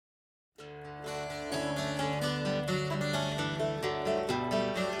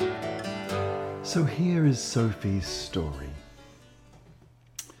So here is Sophie's story.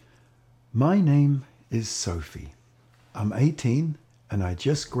 My name is Sophie. I'm 18 and I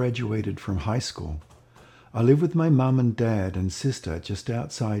just graduated from high school. I live with my mum and dad and sister just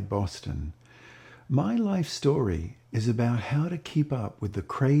outside Boston. My life story is about how to keep up with the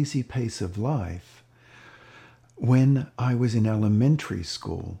crazy pace of life when I was in elementary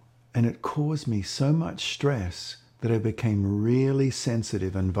school, and it caused me so much stress that I became really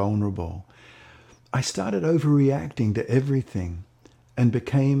sensitive and vulnerable. I started overreacting to everything and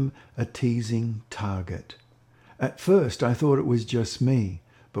became a teasing target. At first, I thought it was just me,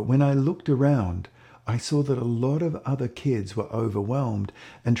 but when I looked around, I saw that a lot of other kids were overwhelmed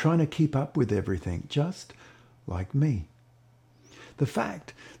and trying to keep up with everything, just like me. The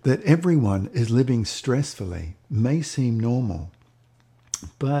fact that everyone is living stressfully may seem normal,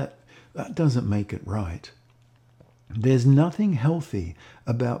 but that doesn't make it right. There's nothing healthy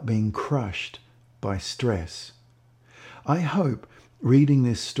about being crushed by stress. I hope reading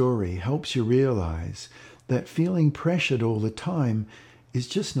this story helps you realize that feeling pressured all the time is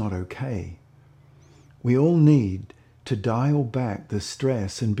just not okay. We all need to dial back the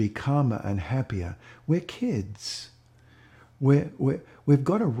stress and be calmer and happier. We're kids. We've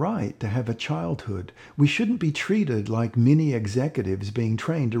got a right to have a childhood. We shouldn't be treated like mini executives being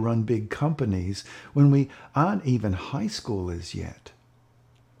trained to run big companies when we aren't even high schoolers yet.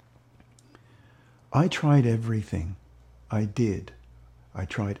 I tried everything. I did. I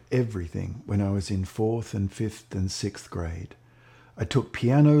tried everything when I was in 4th and 5th and 6th grade. I took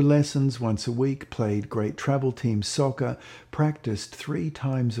piano lessons once a week, played great travel team soccer, practiced 3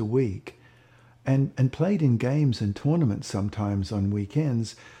 times a week, and played in games and tournaments sometimes on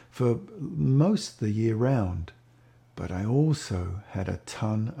weekends for most of the year round. But I also had a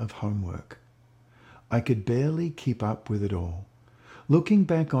ton of homework. I could barely keep up with it all. Looking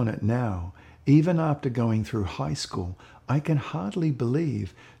back on it now, even after going through high school, I can hardly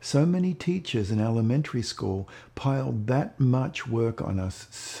believe so many teachers in elementary school piled that much work on us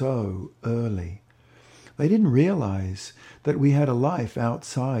so early. They didn't realize that we had a life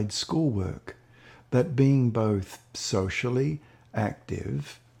outside schoolwork, that being both socially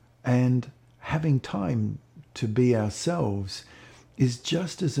active and having time to be ourselves is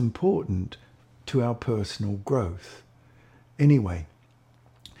just as important to our personal growth. Anyway,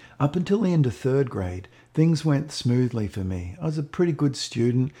 up until the end of 3rd grade, things went smoothly for me. I was a pretty good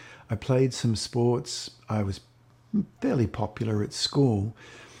student. I played some sports. I was fairly popular at school.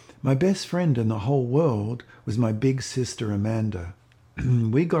 My best friend in the whole world was my big sister Amanda.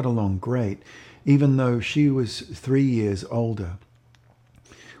 We got along great, even though she was 3 years older.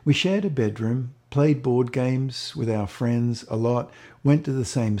 We shared a bedroom, played board games with our friends a lot, went to the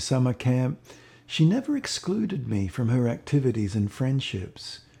same summer camp. She never excluded me from her activities and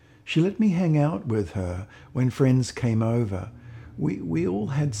friendships. She let me hang out with her when friends came over. We all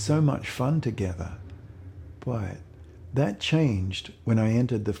had so much fun together. But that changed when I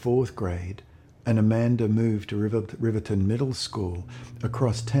entered the 4th grade and Amanda moved to Riverton Middle School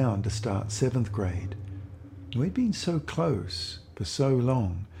across town to start 7th grade. We'd been so close for so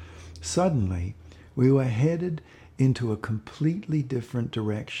long. Suddenly, we were headed into a completely different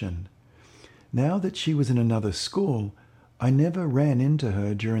direction. Now that she was in another school, I never ran into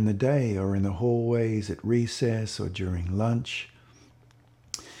her during the day or in the hallways at recess or during lunch.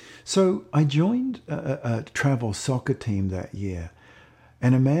 So I joined a travel soccer team that year,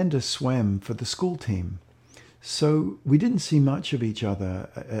 and Amanda swam for the school team. So we didn't see much of each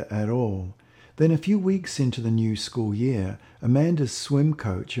other at all. Then a few weeks into the new school year, Amanda's swim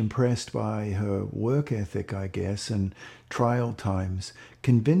coach, impressed by her work ethic, I guess, and trial times,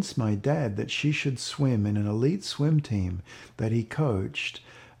 convinced my dad that she should swim in an elite swim team that he coached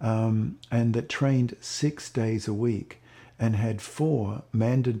and that trained 6 days a week and had 4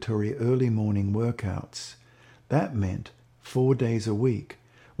 mandatory early morning workouts. That meant 4 days a week.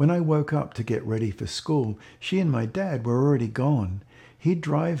 When I woke up to get ready for school, she and my dad were already gone. He'd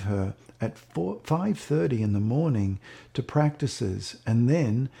drive her at 5:30 in the morning to practices and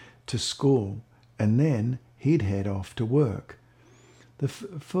then to school, and then he'd head off to work.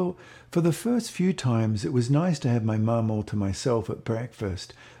 For the first few times, it was nice to have my mum all to myself at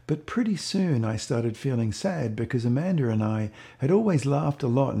breakfast, but pretty soon I started feeling sad because Amanda and I had always laughed a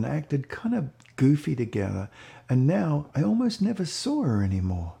lot and acted kind of goofy together, and now I almost never saw her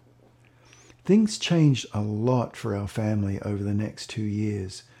anymore. Things changed a lot for our family over the next 2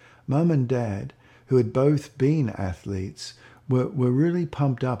 years. Mum and Dad, who had both been athletes, were really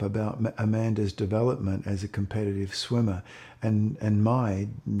pumped up about Amanda's development as a competitive swimmer and my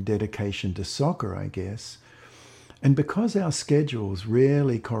dedication to soccer, I guess. And because our schedules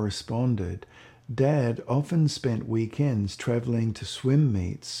rarely corresponded, Dad often spent weekends travelling to swim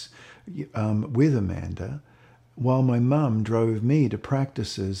meets with Amanda, while my mum drove me to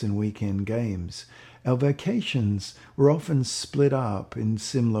practices and weekend games. Our vacations were often split up in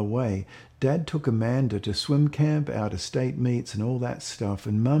similar way. Dad took Amanda to swim camp, out-of-state meets and all that stuff,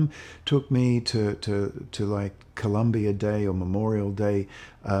 and Mum took me to like Columbia Day or Memorial Day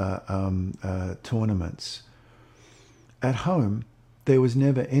tournaments. At home, there was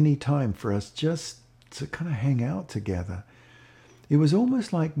never any time for us just to kind of hang out together. It was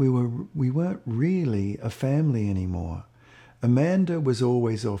almost like we weren't really a family anymore. Amanda was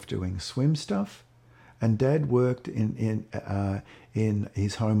always off doing swim stuff, and Dad worked in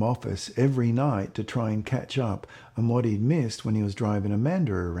his home office every night to try and catch up on what he'd missed when he was driving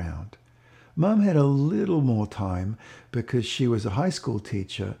Amanda around. Mum had a little more time because she was a high school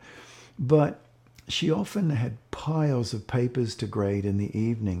teacher, but she often had piles of papers to grade in the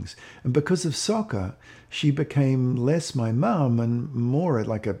evenings. And because of soccer, she became less my mum and more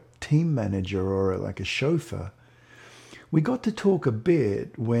like a team manager or like a chauffeur. We got to talk a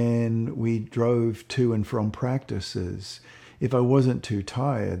bit when we drove to and from practices, if I wasn't too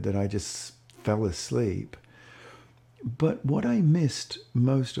tired that I just fell asleep. But what I missed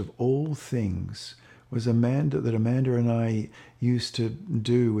most of all things was Amanda and I used to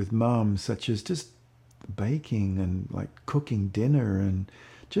do with Mum, such as just baking and like cooking dinner and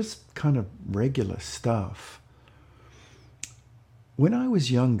just kind of regular stuff. When I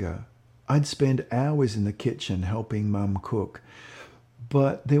was younger, I'd spend hours in the kitchen helping Mum cook,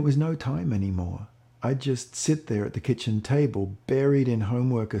 but there was no time anymore. I'd just sit there at the kitchen table, buried in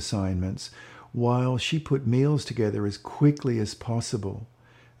homework assignments, while she put meals together as quickly as possible.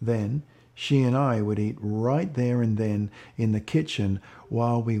 Then she and I would eat right there and then in the kitchen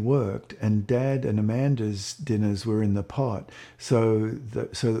while we worked, and Dad and Amanda's dinners were in the pot so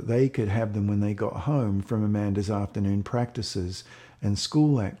that they could have them when they got home from Amanda's afternoon practices and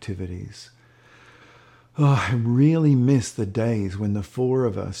school activities. Oh, I really miss the days when the four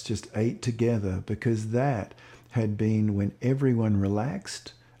of us just ate together, because that had been when everyone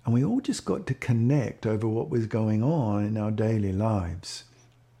relaxed and we all just got to connect over what was going on in our daily lives.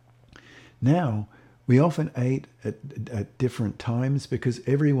 Now, we often ate at different times because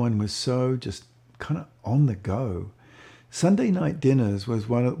everyone was so just kind of on the go. Sunday night dinners was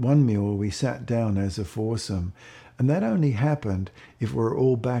one meal we sat down as a foursome, and that only happened if we were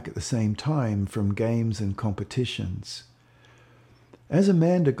all back at the same time from games and competitions. As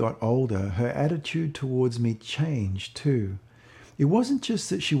Amanda got older, her attitude towards me changed too. It wasn't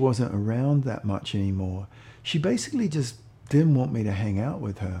just that she wasn't around that much anymore. She basically just didn't want me to hang out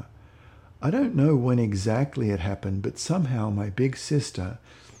with her. I don't know when exactly it happened, but somehow my big sister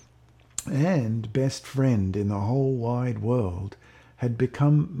and best friend in the whole wide world had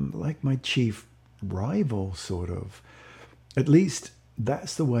become like my chief rival, sort of. At least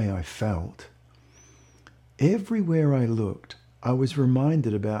that's the way I felt. Everywhere I looked, I was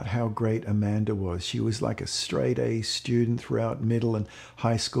reminded about how great Amanda was. She was like a straight A student throughout middle and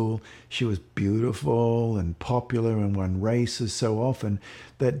high school. She was beautiful and popular and won races so often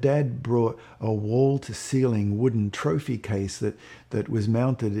that Dad brought a wall-to-ceiling wooden trophy case that was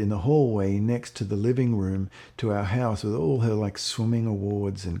mounted in the hallway next to the living room to our house with all her like swimming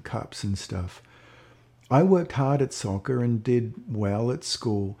awards and cups and stuff. I worked hard at soccer and did well at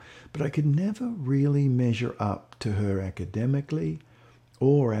school, but I could never really measure up to her academically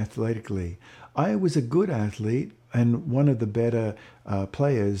or athletically. I was a good athlete and one of the better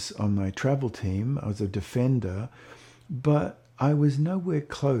players on my travel team. I was a defender, but I was nowhere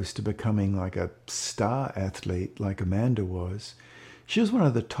close to becoming like a star athlete like Amanda was. She was one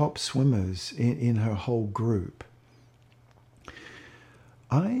of the top swimmers in her whole group.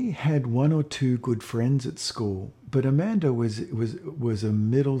 I had one or two good friends at school, but Amanda was a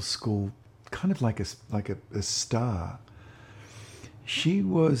middle school, kind of like a star. She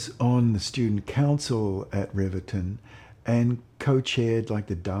was on the student council at Riverton and co-chaired like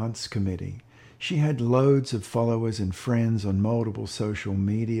the dance committee. She had loads of followers and friends on multiple social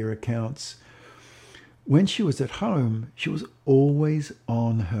media accounts. When she was at home, she was always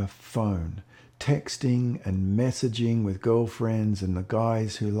on her phone, texting and messaging with girlfriends and the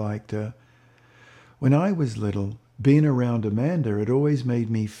guys who liked her. When I was little, being around Amanda had always made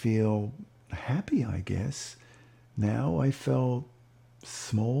me feel happy, I guess. Now I felt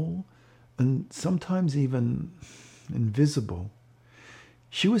small and sometimes even invisible.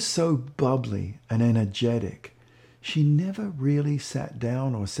 She was so bubbly and energetic. She never really sat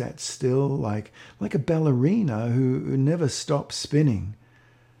down or sat still like a ballerina who never stopped spinning.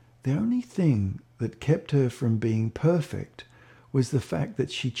 The only thing that kept her from being perfect was the fact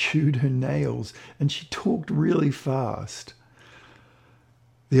that she chewed her nails and she talked really fast.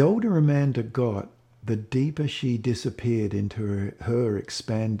 The older Amanda got, the deeper she disappeared into her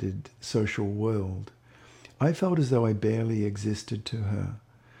expanded social world. I felt as though I barely existed to her.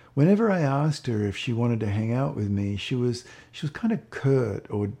 Whenever I asked her if she wanted to hang out with me, she was kind of curt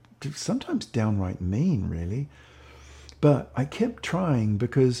or sometimes downright mean, really. But I kept trying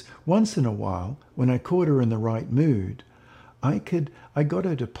because once in a while, when I caught her in the right mood, I got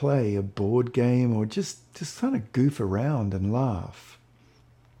her to play a board game or just kind of goof around and laugh.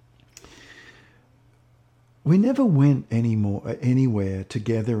 We never went anywhere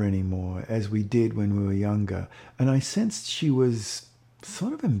together anymore as we did when we were younger, and I sensed she was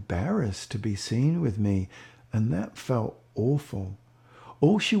sort of embarrassed to be seen with me, and that felt awful.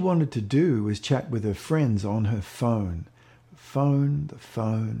 All she wanted to do was chat with her friends on her phone. The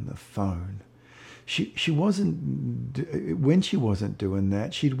phone. She wasn't, when she wasn't doing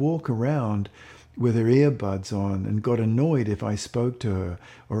that, she'd walk around with her earbuds on and got annoyed if I spoke to her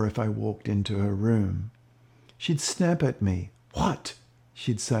or if I walked into her room. She'd snap at me. "What?"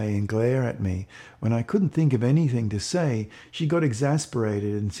 she'd say and glare at me. When I couldn't think of anything to say, she got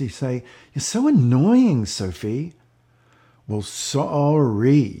exasperated and she'd say, "You're so annoying, Sophie." "Well,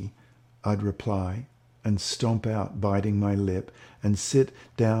 sorry," I'd reply and stomp out, biting my lip, and sit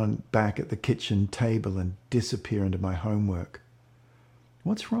down back at the kitchen table and disappear into my homework.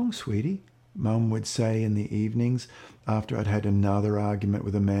 "What's wrong, sweetie?" Mum would say in the evenings after I'd had another argument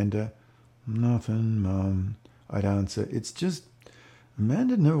with Amanda. "Nothing, Mum," I'd answer. "It's just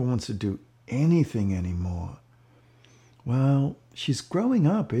Amanda never wants to do anything anymore." "Well, she's growing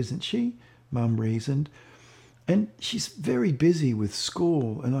up, isn't she?" Mum reasoned. "And she's very busy with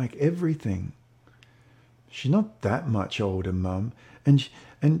school and like everything." "She's not that much older, Mum, and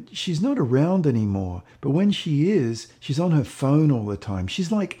she's not around anymore. But when she is, she's on her phone all the time.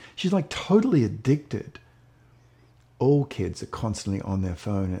 She's like totally addicted." "All kids are constantly on their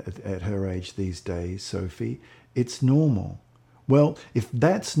phone at her age these days, Sophie. It's normal." "Well, if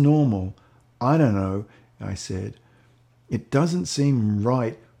that's normal, I don't know," I said. "It doesn't seem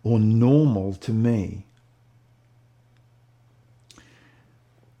right or normal to me."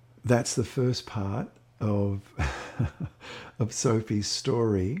 That's the first part of of Sophie's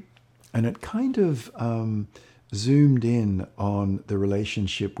story, and it kind of zoomed in on the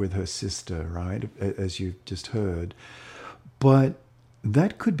relationship with her sister, right, as you've just heard. But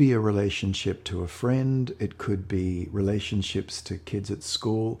that could be a relationship to a friend. It could be relationships to kids at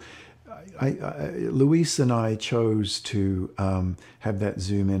school. Luis and I chose to have that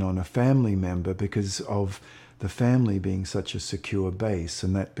zoom in on a family member because of the family being such a secure base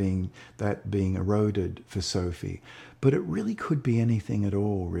and that being eroded for Sophie. But it really could be anything at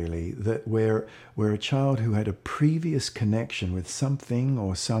all, really, that where a child who had a previous connection with something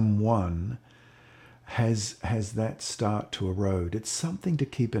or someone has that start to erode. It's something to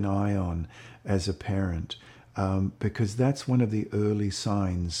keep an eye on as a parent, because that's one of the early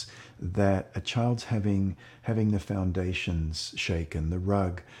signs that a child's having the foundations shaken, the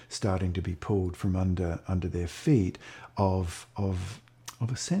rug starting to be pulled from under their feet of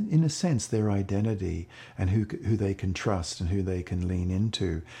in a sense their identity and who they can trust and who they can lean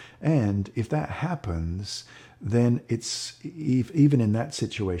into. And if that happens, then it's even in that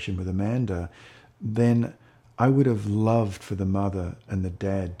situation with Amanda, then I would have loved for the mother and the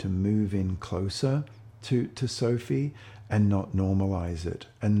dad to move in closer to Sophie and not normalize it.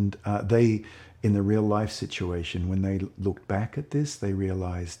 And they, in the real life situation, when they looked back at this, they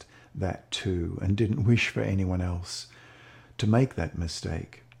realized that too and didn't wish for anyone else to make that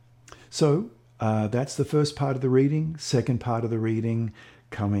mistake. So that's the first part of the reading. Second part of the reading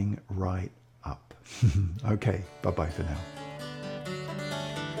coming right up. Okay, bye-bye for now.